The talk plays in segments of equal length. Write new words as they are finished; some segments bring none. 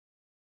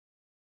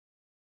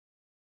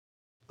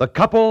The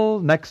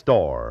Couple Next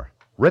Door,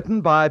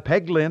 written by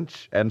Peg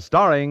Lynch and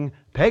starring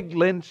Peg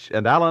Lynch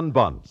and Alan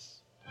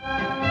Bunce.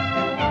 I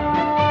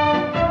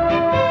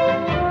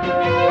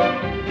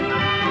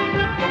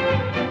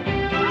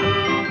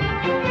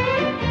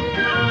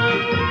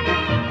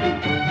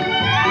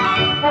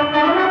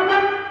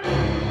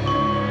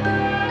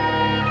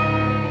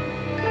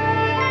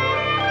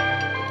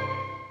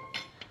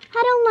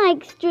don't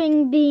like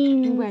string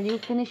beans. Well, you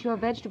finish your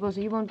vegetables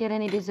or you won't get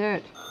any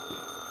dessert.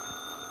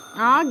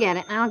 I'll get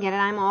it.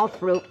 I'm all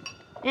through.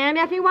 Aunt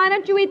Effie, why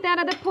don't you eat that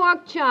other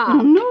pork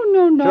chop? No.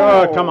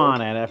 Sure, come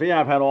on, Aunt Effie.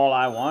 I've had all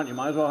I want. You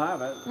might as well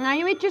have it. Now,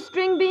 you eat your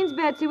string beans,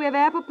 Betsy. We have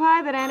apple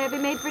pie that Aunt Effie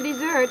made for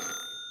dessert.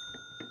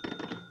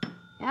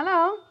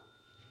 Hello?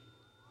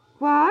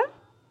 What?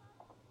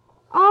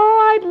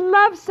 Oh, I'd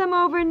love some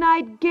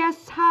overnight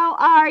guests. How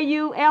are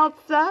you,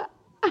 Elsa?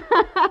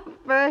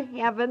 For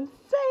heaven's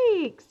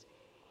sakes.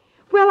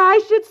 Well, I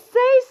should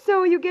say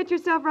so. You get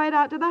yourself right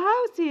out to the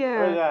house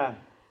here. Who's that?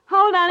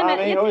 Hold on a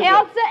minute. Honey, who It's is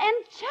Elsa and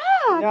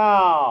Chuck.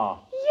 No.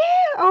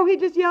 Yeah. Oh, he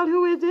just yelled,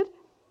 who is it?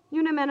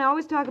 You know, men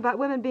always talk about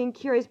women being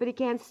curious, but he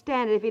can't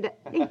stand it if he does.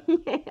 Yeah.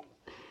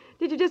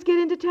 Did you just get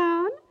into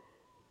town?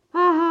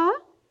 Uh-huh.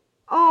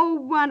 Oh,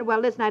 well,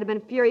 listen, I'd have been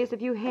furious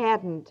if you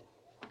hadn't.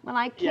 Well,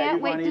 I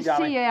can't wait to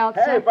see you,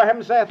 Elsa. Hey, for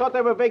heaven's sake, I thought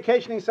they were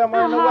vacationing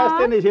somewhere in the West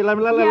Indies. Here, let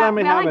me have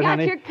it, honey. I got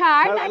your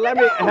card. Let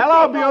me.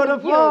 Hello,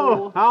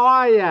 beautiful. How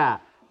are you?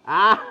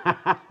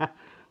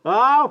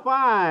 Oh,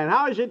 fine.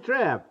 How was your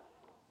trip?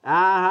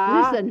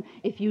 Listen,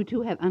 if you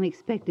two have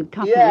unexpected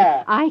company,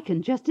 Yeah. I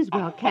can just as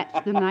well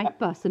catch the night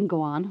bus and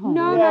go on home.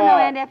 No,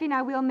 Aunt Effie.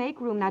 Now, we'll make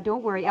room. Now,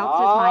 don't worry.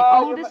 Elsa's my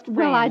oldest friend.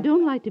 Well, I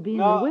don't like to be in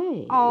the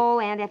way. Oh,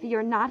 Aunt Effie,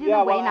 you're not in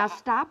the way. Now,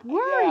 stop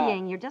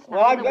worrying. You're just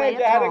Well, not I'm in the way glad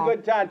you at had all. a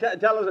good time.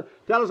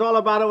 Tell us all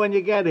about it when you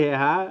get here,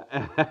 huh?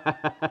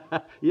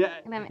 Yeah.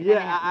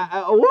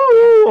 Woo!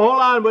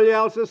 Hold on, will you,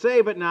 Elsa?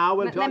 Save it now.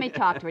 Let me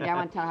talk to her. I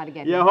want to tell her how to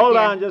get here. Yeah, hold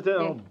on just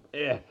a...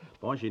 Yeah.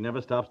 Boy, she never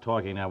stops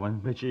talking, that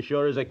one. But she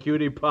sure is a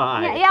cutie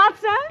pie. Yeah,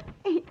 Elsa,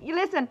 you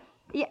listen.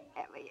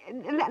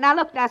 Now,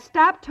 look,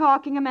 stop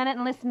talking a minute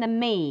and listen to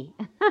me.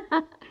 Now,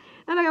 look,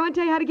 I want to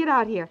tell you how to get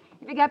out here.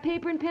 Have you got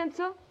paper and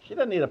pencil? She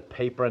doesn't need a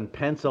paper and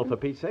pencil, for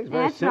Pete's sake. It's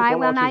very That's simple. right.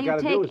 Well, All now she's you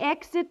gotta do take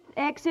is...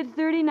 exit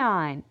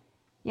 39.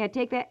 Yeah,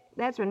 take that.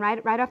 That's one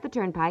right off the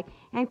turnpike.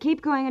 And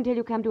keep going until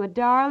you come to a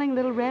darling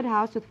little red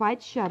house with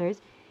white shutters.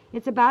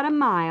 It's about a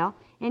mile,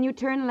 and you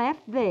turn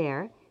left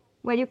there.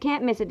 Well, you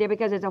can't miss it, dear,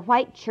 because there's a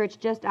white church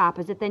just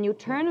opposite. Then you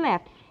turn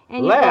left, and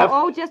you Left?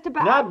 go, just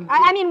about. Not-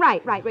 I mean,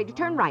 right. You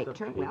turn right.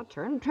 Turn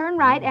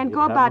right, and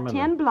go about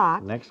 10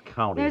 blocks. Next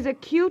county. There's a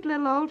cute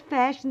little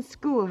old-fashioned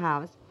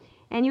schoolhouse,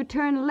 and you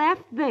turn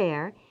left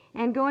there,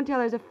 and go until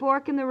there's a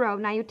fork in the road.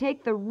 Now you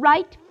take the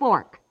right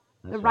fork.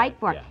 That's the right right.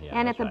 fork. Yeah,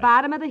 and that's at the right.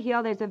 bottom of the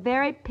hill, there's a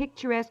very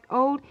picturesque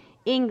old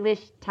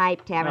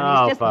English-type tavern.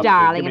 Oh, it's just Puppy,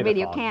 darling, give and me really the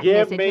you phone. can't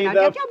Give miss it. me You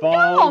know. the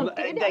phone.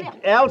 Don't.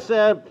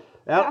 Elsa,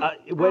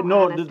 wait,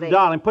 no, honestly.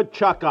 darling, put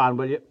Chuck on,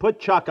 will you? Put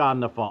Chuck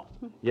on the phone.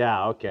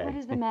 Yeah, okay. What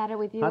is the matter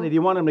with you? Honey, do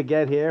you want him to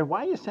get here?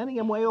 Why are you sending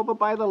him way over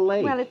by the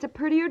lake? Well, it's a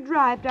prettier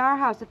drive to our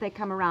house if they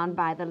come around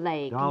by the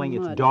lake. Darling,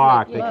 it's Much.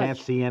 dark. They Much. can't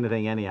see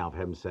anything anyhow, for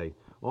heaven's sake.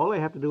 All they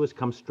have to do is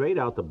come straight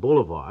out the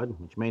boulevard,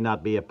 which may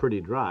not be a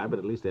pretty drive, but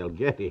at least they'll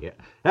get here.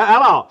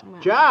 Hello,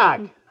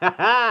 Chuck.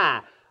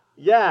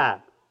 Yeah.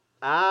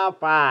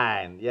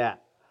 Fine. Yeah.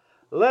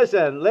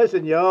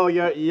 Listen,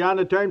 you're on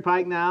the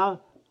turnpike now?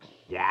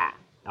 Yeah.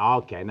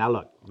 Okay, now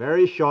look.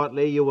 Very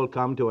shortly, you will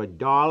come to a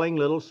darling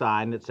little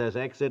sign that says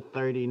exit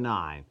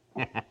 39.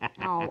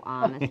 Oh,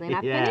 honestly.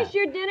 Now Yeah. finish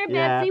your dinner,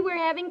 Yeah. Betsy. We're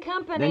having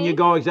company. Then you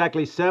go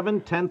exactly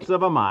 7/10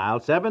 of a mile,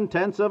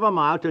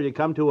 till you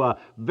come to a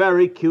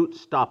very cute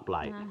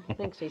stoplight. I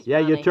think she's Yeah,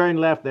 you funny. turn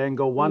left there and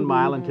go 1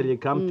 mile until you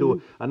come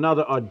to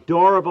another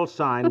adorable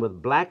sign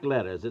with black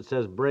letters. It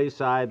says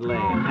Brayside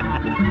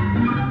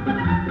Lane.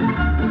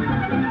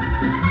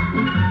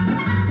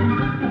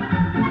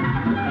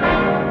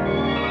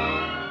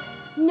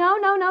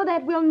 No,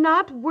 that will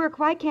not work.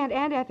 Why can't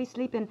Aunt Effie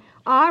sleep in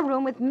our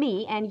room with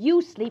me and you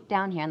sleep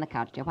down here on the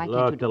couch, dear? Why can't you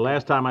Look, do the that?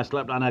 last time I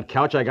slept on that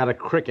couch, I got a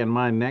crick in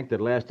my neck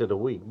that lasted a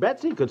week.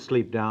 Betsy could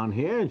sleep down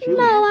here, and she No,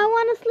 I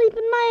want to sleep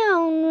in my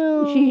own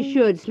room. She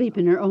should sleep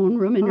in her own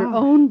room, in her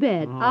own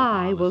bed. Oh,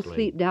 I will honestly.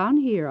 sleep down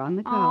here on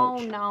the Oh,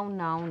 couch.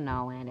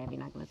 no, Aunt Effie.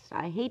 Not gonna...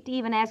 I hate to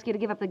even ask you to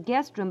give up the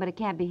guest room, but it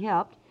can't be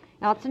helped.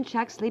 Elsa and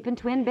Chuck sleep in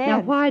twin beds.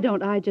 Now, why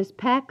don't I just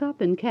pack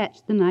up and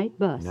catch the night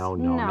bus? No.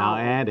 No. Now,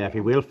 Aunt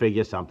Effie, we'll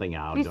figure something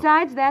out.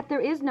 Besides that,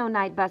 there is no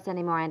night bus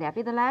anymore, Aunt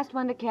Effie. The last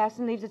one to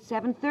Casson leaves at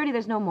 7:30.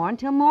 There's no more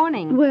until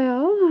morning.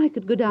 Well, I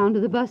could go down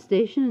to the bus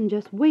station and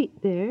just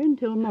wait there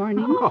until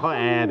morning. Oh,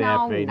 Aunt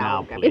No, Effie, no.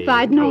 now, please. If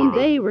I'd known come on.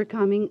 they were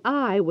coming,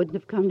 I wouldn't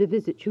have come to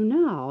visit you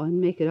now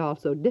and make it all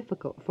so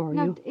difficult for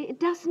No, you.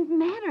 it doesn't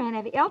matter, Aunt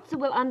Effie. Elsa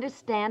will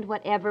understand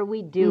whatever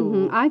we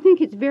do. I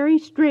think it's very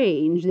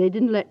strange they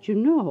didn't let you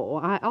know.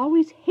 know. I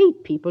always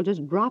hate people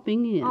just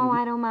dropping in. Oh,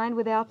 I don't mind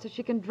with Elsa.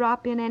 She can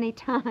drop in any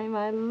time.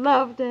 I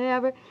love to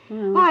have her.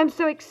 Oh, I'm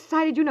so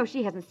excited. You know,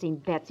 she hasn't seen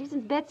Betsy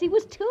since Betsy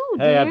was 2,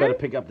 dear. Hey, I better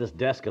pick up this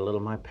desk a little.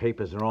 My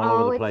papers are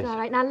all over the place. Oh, it's all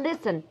right. Now,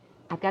 listen.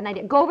 I've got an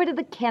idea. Go over to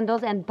the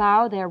Kendalls and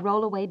borrow their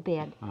roll-away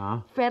bed.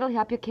 Fred will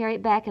help you carry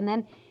it back,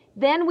 and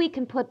then we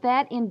can put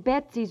that in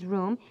Betsy's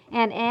room,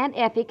 and Aunt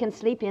Effie can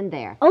sleep in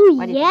there.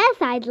 Oh, yes,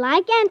 I'd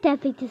like Aunt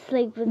Effie to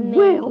sleep with me.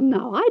 Well,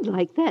 now, I'd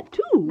like that,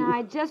 too. Now,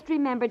 I just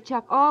remembered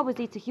Chuck always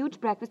eats a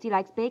huge breakfast. He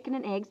likes bacon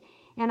and eggs,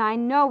 and I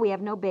know we have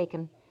no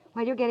bacon.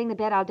 While you're getting the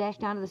bed, I'll dash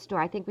down to the store.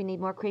 I think we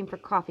need more cream for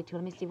coffee, too.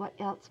 Let me see what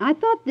else. I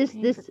thought this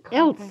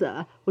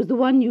Elsa was the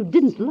one you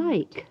didn't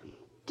like.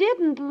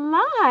 Didn't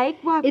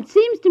like? What? It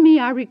seems to me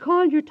I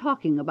recall your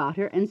talking about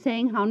her and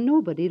saying how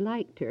nobody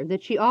liked her,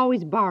 that she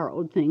always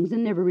borrowed things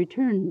and never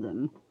returned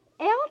them.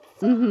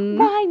 Elsa? Mm-hmm.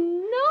 Why,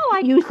 no,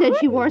 You said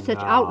she wore such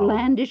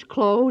outlandish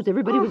clothes.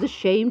 Everybody was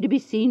ashamed to be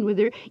seen with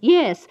her.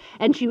 Yes,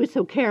 and she was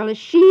so careless.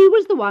 She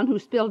was the one who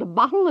spilled a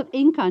bottle of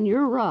ink on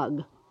your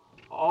rug.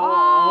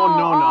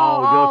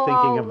 No. You're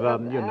thinking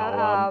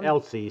of,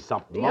 Elsie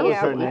something. What was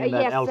her name?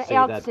 Yes, Elsie.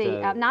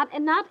 Not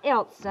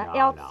Elsa. No,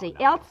 Elsie.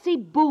 no. Elsie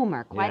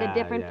Boomer. Quite a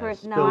different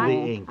person. Spill the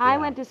ink, I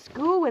went to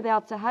school with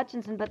Elsa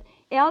Hutchinson, but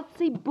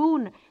Elsie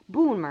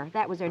Boomer,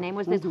 that was her name,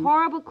 was this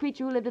horrible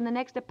creature who lived in the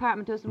next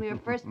apartment to us when we were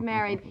first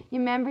married. You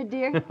remember,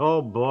 dear?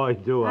 Oh, boy,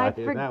 do I. I'd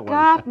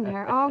forgotten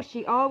her. Oh,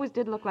 she always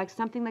did look like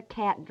something the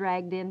cat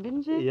dragged in,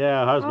 didn't she?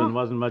 Yeah, her husband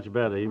wasn't much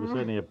better. He was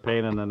certainly a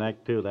pain in the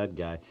neck, too, that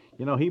guy.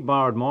 You know, he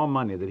borrowed more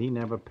money that he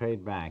never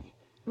paid back.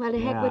 Well, to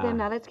heck with him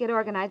now. Let's get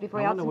organized before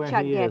Elsa and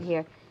Chuck get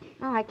here.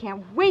 Oh, I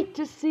can't wait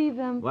to see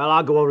them. Well,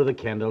 I'll go over to the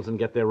Kendalls and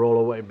get their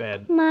roll-away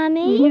bed.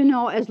 Mommy? You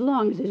know, as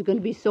long as there's going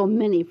to be so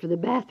many for the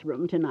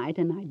bathroom tonight,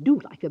 and I do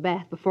like a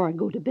bath before I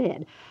go to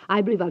bed, I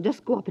believe I'll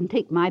just go up and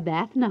take my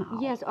bath now.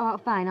 Yes,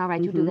 fine. All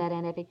right, you do that,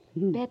 Aunt Effie.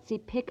 Betsy,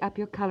 pick up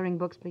your coloring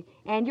books, please.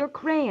 And your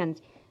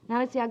crayons. Now,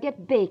 let's see. I'll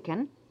get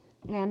bacon.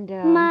 And,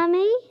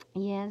 Mommy?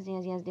 Yes,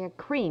 dear.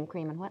 Cream.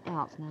 And what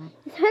else now?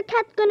 Is her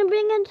cat going to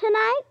bring in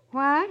tonight?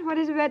 What? What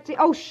is it, Betsy?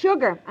 Oh,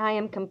 sugar. I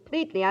am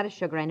completely out of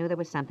sugar. I knew there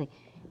was something.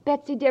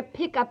 Betsy, dear,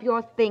 pick up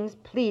your things,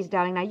 please,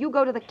 darling. Now, you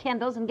go to the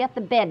Kendalls and get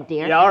the bed,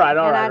 dear. Yeah, all right,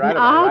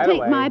 I'll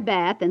take my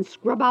bath and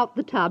scrub out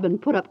the tub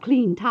and put up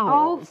clean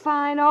towels. Oh,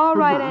 fine. All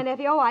right, Aunt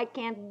Effie. Oh, I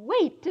can't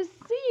wait to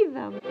see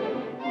them.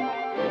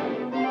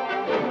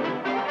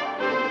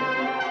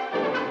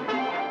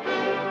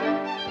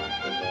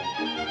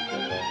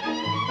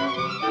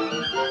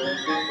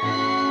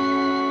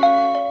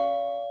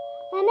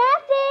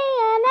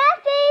 Aunt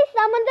Effie,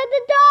 someone's at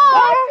the door.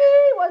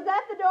 Betsy, was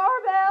that the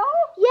doorbell?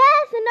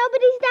 Yes, and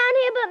nobody's down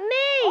here but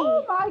me.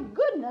 Oh, my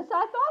goodness,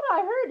 I thought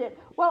I heard it.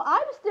 Well,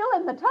 I'm still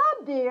in the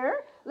tub,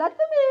 dear. Let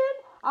them in.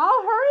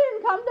 I'll hurry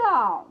and come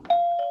down.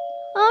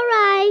 All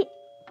right.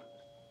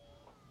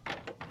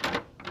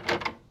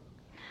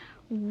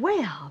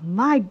 Well,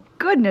 my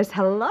goodness,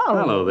 hello.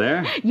 Hello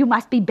there. You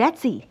must be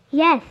Betsy.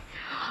 Yes.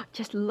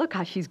 Just look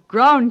how she's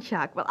grown,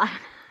 Chuck. Well,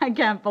 I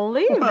can't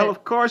believe Well, it.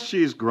 of course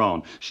she's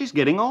grown. She's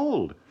getting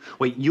old.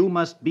 Wait, you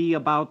must be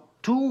about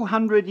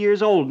 200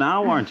 years old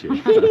now, aren't you?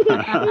 No,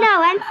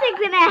 I'm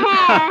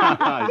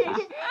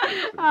 6.5.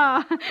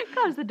 Oh,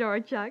 close the door,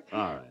 Chuck.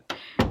 All right.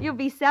 You'll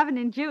be 7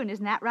 in June,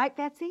 isn't that right,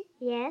 Betsy?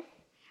 Yes.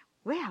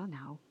 Well,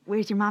 now,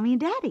 where's your mommy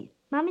and daddy?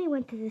 Mommy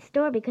went to the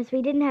store because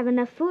we didn't have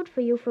enough food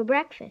for you for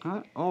breakfast.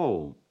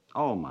 Oh,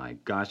 my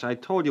gosh. I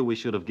told you we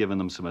should have given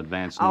them some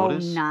advance Oh,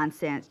 notice.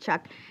 nonsense,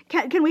 Chuck.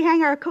 Can we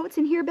hang our coats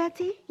in here,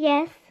 Betsy?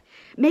 Yes.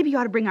 Maybe you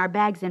ought to bring our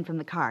bags in from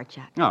the car,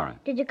 Chuck. All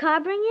right. Did your car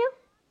bring you?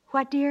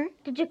 What, dear?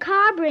 Did your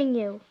car bring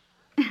you?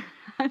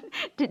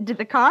 Did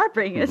the car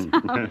bring us?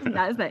 Isn't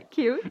that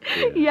cute?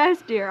 Yeah.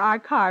 Yes, dear, our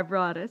car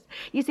brought us.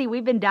 You see,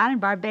 we've been down in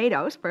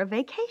Barbados for a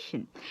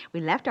vacation.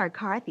 We left our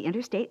car at the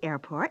interstate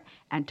airport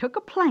and took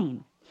a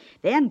plane.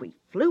 Then we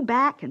flew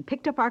back and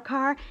picked up our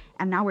car,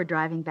 and now we're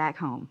driving back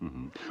home.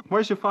 Mm-hmm.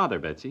 Where's your father,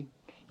 Betsy?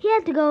 He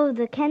had to go to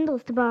the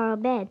Kendalls to borrow a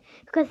bed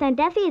because Aunt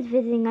Effie is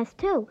visiting us,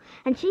 too.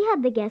 And she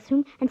had the guest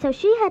room, and so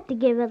she had to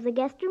give us the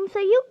guest room so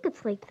you could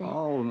sleep there.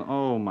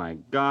 Oh, my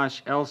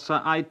gosh, Elsa,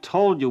 I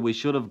told you we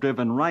should have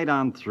driven right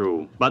on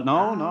through. But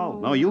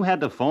no, you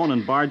had to phone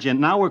and barge in.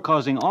 Now we're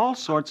causing all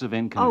sorts of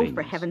inconvenience.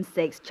 Oh, for heaven's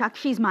sakes, Chuck,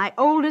 she's my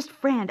oldest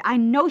friend. I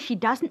know she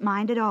doesn't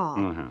mind at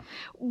all. Uh-huh.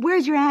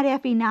 Where's your Aunt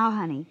Effie now,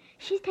 honey?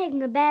 She's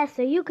taking a bath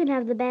so you can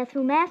have the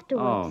bathroom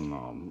afterwards. Oh,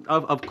 no.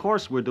 Of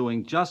course we're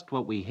doing just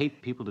what we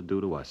hate people to do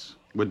to us.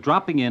 We're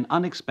dropping in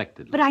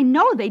unexpectedly. But I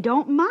know they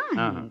don't mind.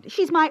 Uh-huh.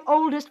 She's my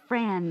oldest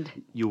friend.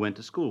 You went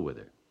to school with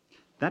her.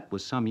 That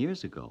was some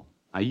years ago.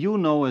 You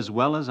know as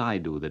well as I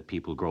do that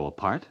people grow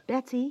apart.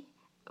 Betsy,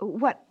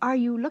 what are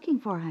you looking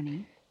for,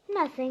 honey?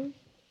 Nothing.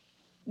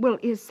 Well,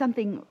 is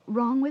something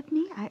wrong with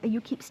me? You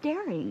keep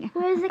staring.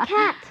 Where's the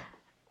cat?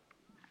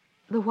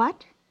 The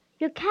what?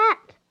 Your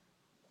cat.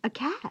 A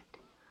cat?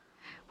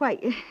 Why,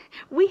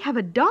 we have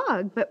a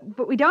dog,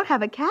 but we don't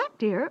have a cat,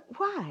 dear.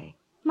 Why?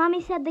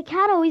 Mommy said the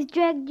cat always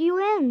dragged you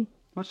in.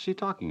 What's she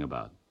talking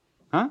about?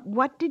 Huh?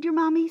 What did your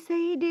mommy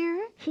say,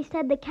 dear? She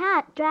said the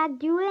cat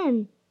dragged you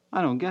in.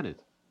 I don't get it.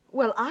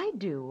 Well, I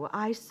do.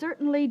 I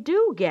certainly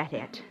do get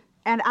it.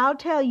 And I'll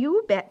tell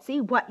you,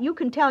 Betsy, what you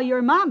can tell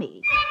your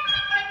mommy.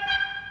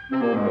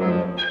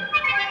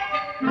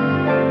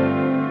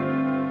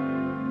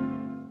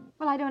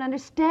 Well, I don't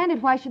understand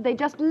it. Why should they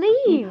just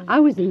leave? I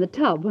was in the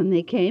tub when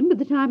they came. By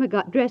the time I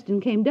got dressed and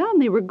came down,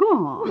 they were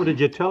gone. Well, did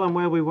you tell them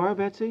where we were,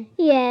 Betsy?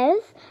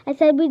 Yes, I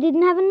said we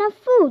didn't have enough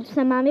food,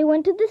 so Mommy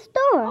went to the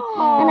store.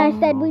 And I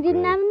said we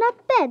didn't have enough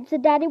beds, so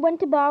Daddy went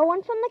to borrow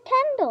one from the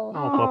Kendall.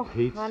 Oh, for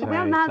Pete's sake.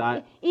 Well,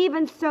 now,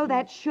 even so,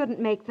 that shouldn't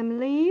make them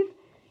leave.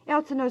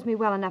 Elsa knows me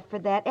well enough for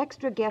that.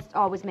 Extra guests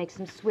always make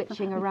some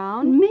switching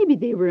around. Maybe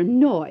they were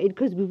annoyed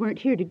because we weren't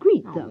here to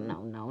greet them.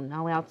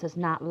 No. Elsa's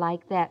not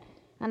like that.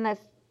 Unless...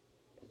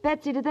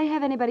 Betsy, did they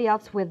have anybody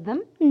else with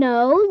them?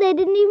 No, they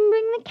didn't even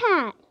bring the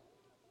cat.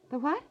 The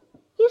what?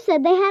 You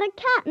said they had a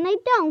cat, and they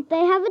don't.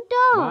 They have a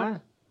dog.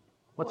 What?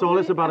 What's all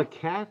this about a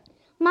cat?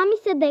 Mommy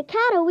said their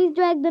cat always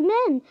dragged them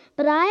in,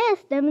 but I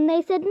asked them, and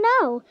they said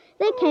no.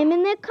 They came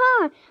in their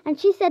car, and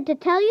she said to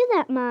tell you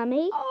that,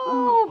 Mommy.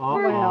 Oh,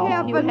 for Well,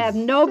 heaven's you have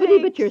nobody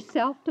sakes. but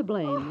yourself to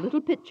blame. Little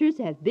pictures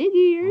have big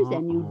ears,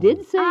 and you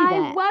did say I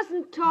that.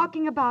 wasn't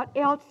talking about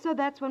Elsa.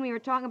 That's when we were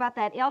talking about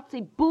that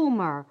Elsie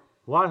Boomer.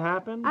 What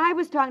happened? I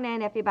was talking to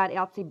Aunt Effie about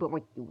Elsie Boomer.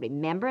 You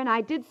remember? And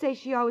I did say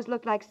she always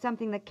looked like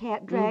something the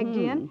cat dragged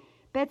in.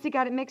 Betsy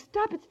got it mixed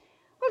up.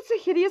 It's a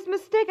hideous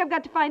mistake. I've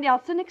got to find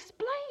Elsa and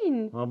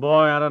explain. Oh,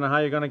 boy, I don't know how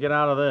you're going to get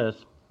out of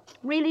this.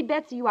 Really,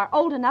 Betsy, you are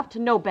old enough to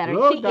know better.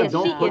 Look, She now, is.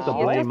 don't She put is. the She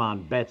is. blame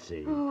on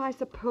Betsy. Oh, I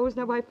suppose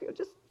now I feel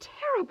just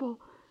terrible.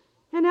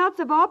 And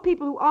Elsa, of all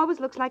people, who always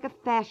looks like a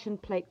fashion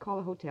plate, call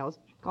the hotels.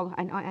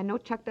 I know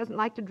Chuck doesn't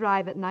like to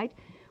drive at night.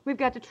 We've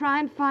got to try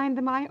and find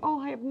them. I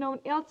have known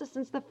Elsa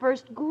since the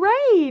first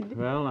grade.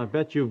 Well, I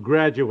bet you've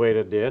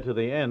graduated, dear, to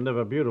the end of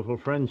a beautiful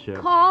friendship.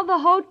 Call the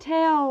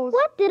hotels.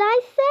 What did I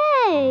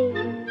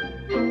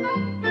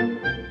say?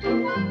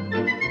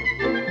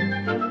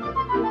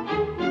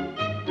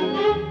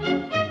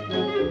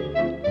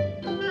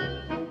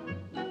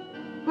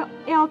 Well,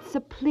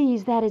 Elsa,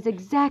 please, that is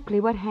exactly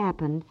what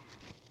happened.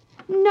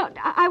 No,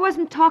 I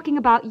wasn't talking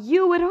about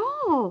you at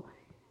all.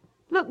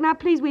 Look, now,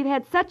 please, we've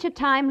had such a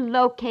time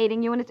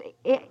locating you, and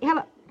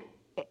hello.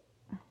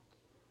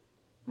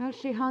 Well,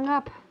 she hung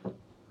up.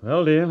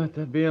 Well, dear, let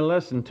that be a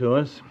lesson to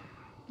us.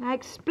 I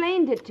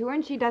explained it to her,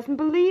 and she doesn't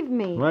believe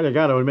me. Well, you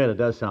got to admit, it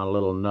does sound a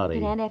little nutty.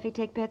 Did Aunt Effie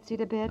take Betsy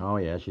to bed? Oh,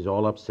 yeah, she's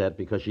all upset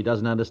because she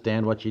doesn't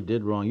understand what she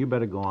did wrong. You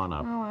better go on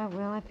up. Oh, I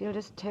will. I feel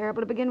just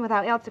terrible to begin with.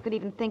 How Elsa could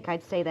even think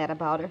I'd say that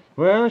about her.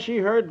 Well, she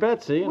heard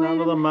Betsy, and Wait out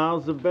a of the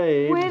mouths of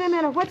babes. Wait a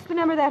minute. What's the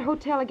number of that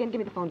hotel again? Give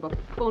me the phone book.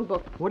 Phone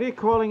book. What are you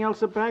calling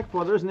Elsa back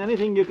for? There isn't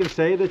anything you can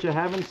say that you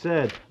haven't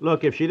said.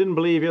 Look, if she didn't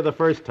believe you the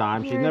first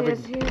time, she's Here never... it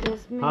is. Here it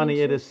is. Main Honey,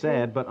 it is 23.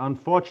 sad, but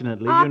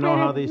unfortunately, you know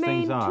how these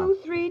things Main are.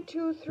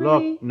 2323.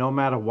 Look, no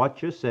matter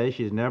what you say,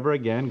 she's never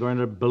again going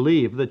to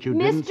believe that you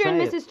didn't Mr. say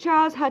and it. Mrs.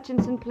 Charles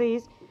Hutchinson,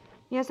 please.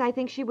 Yes, I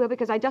think she will,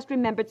 because I just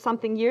remembered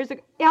something years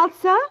ago.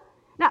 Elsa?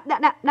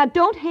 Now,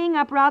 don't hang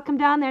up, or I'll come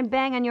down there and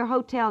bang on your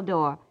hotel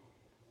door.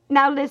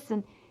 Now,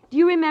 listen. Do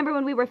you remember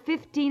when we were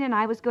 15 and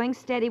I was going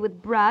steady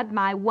with Brud,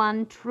 my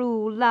one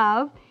true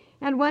love,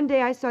 and one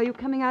day I saw you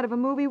coming out of a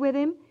movie with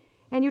him,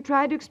 and you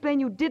tried to explain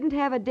you didn't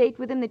have a date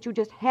with him, that you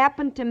just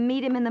happened to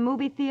meet him in the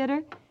movie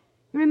theater?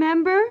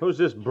 Remember? Who's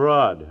this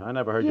Brud? I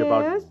never heard you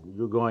about Yes?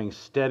 you going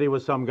steady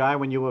with some guy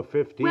when you were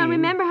 15. Well,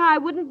 remember how I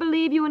wouldn't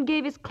believe you and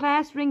gave his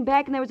class ring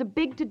back, and there was a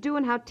big to-do,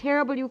 and how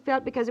terrible you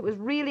felt because it was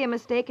really a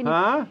mistake, and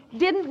Huh? you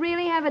didn't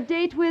really have a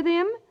date with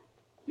him?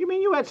 You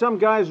mean you had some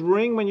guy's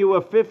ring when you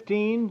were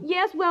 15?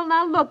 Yes, well,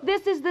 now, look,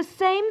 this is the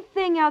same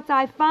thing, Elsa.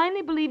 I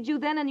finally believed you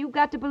then, and you've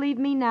got to believe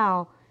me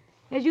now.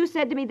 As you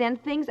said to me then,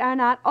 things are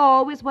not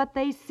always what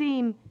they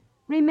seem.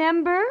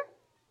 Remember?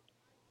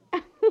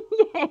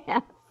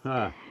 Yes.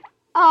 Huh.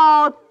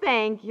 Oh,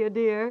 thank you,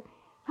 dear.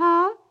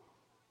 Huh?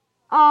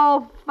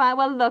 Oh, fine.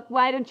 Well, look,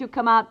 why don't you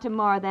come out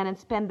tomorrow then and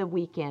spend the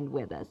weekend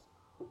with us?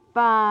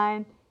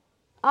 Fine.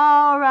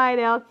 All right,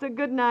 Elsa.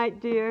 Good night,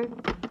 dear.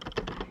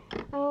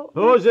 Oh,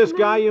 Who's this good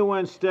guy night. you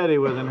went steady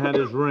with and had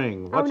his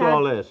ring? What's now-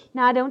 all this?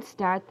 Now, don't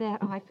start that.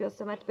 Oh, I feel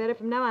so much better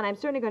from now on. I'm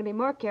certainly going to be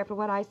more careful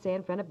what I say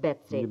in front of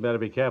Betsy. You better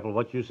be careful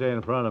what you say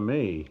in front of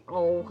me.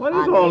 Oh, What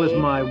is all this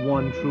honey. my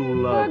one true For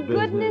love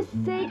goodness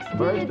business? sakes,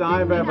 First dear,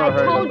 I've ever I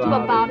heard told you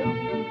about about it.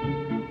 it.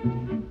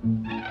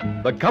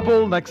 The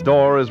Couple Next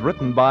Door is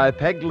written by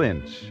Peg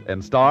Lynch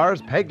and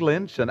stars Peg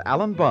Lynch and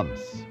Alan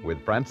Bunce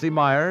with Francie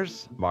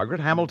Myers, Margaret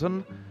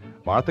Hamilton,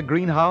 Martha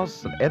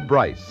Greenhouse, and Ed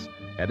Bryce,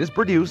 and is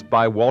produced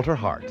by Walter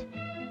Hart.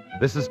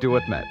 This is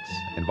Stuart Metz,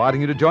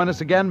 inviting you to join us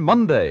again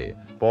Monday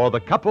for The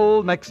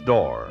Couple Next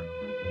Door.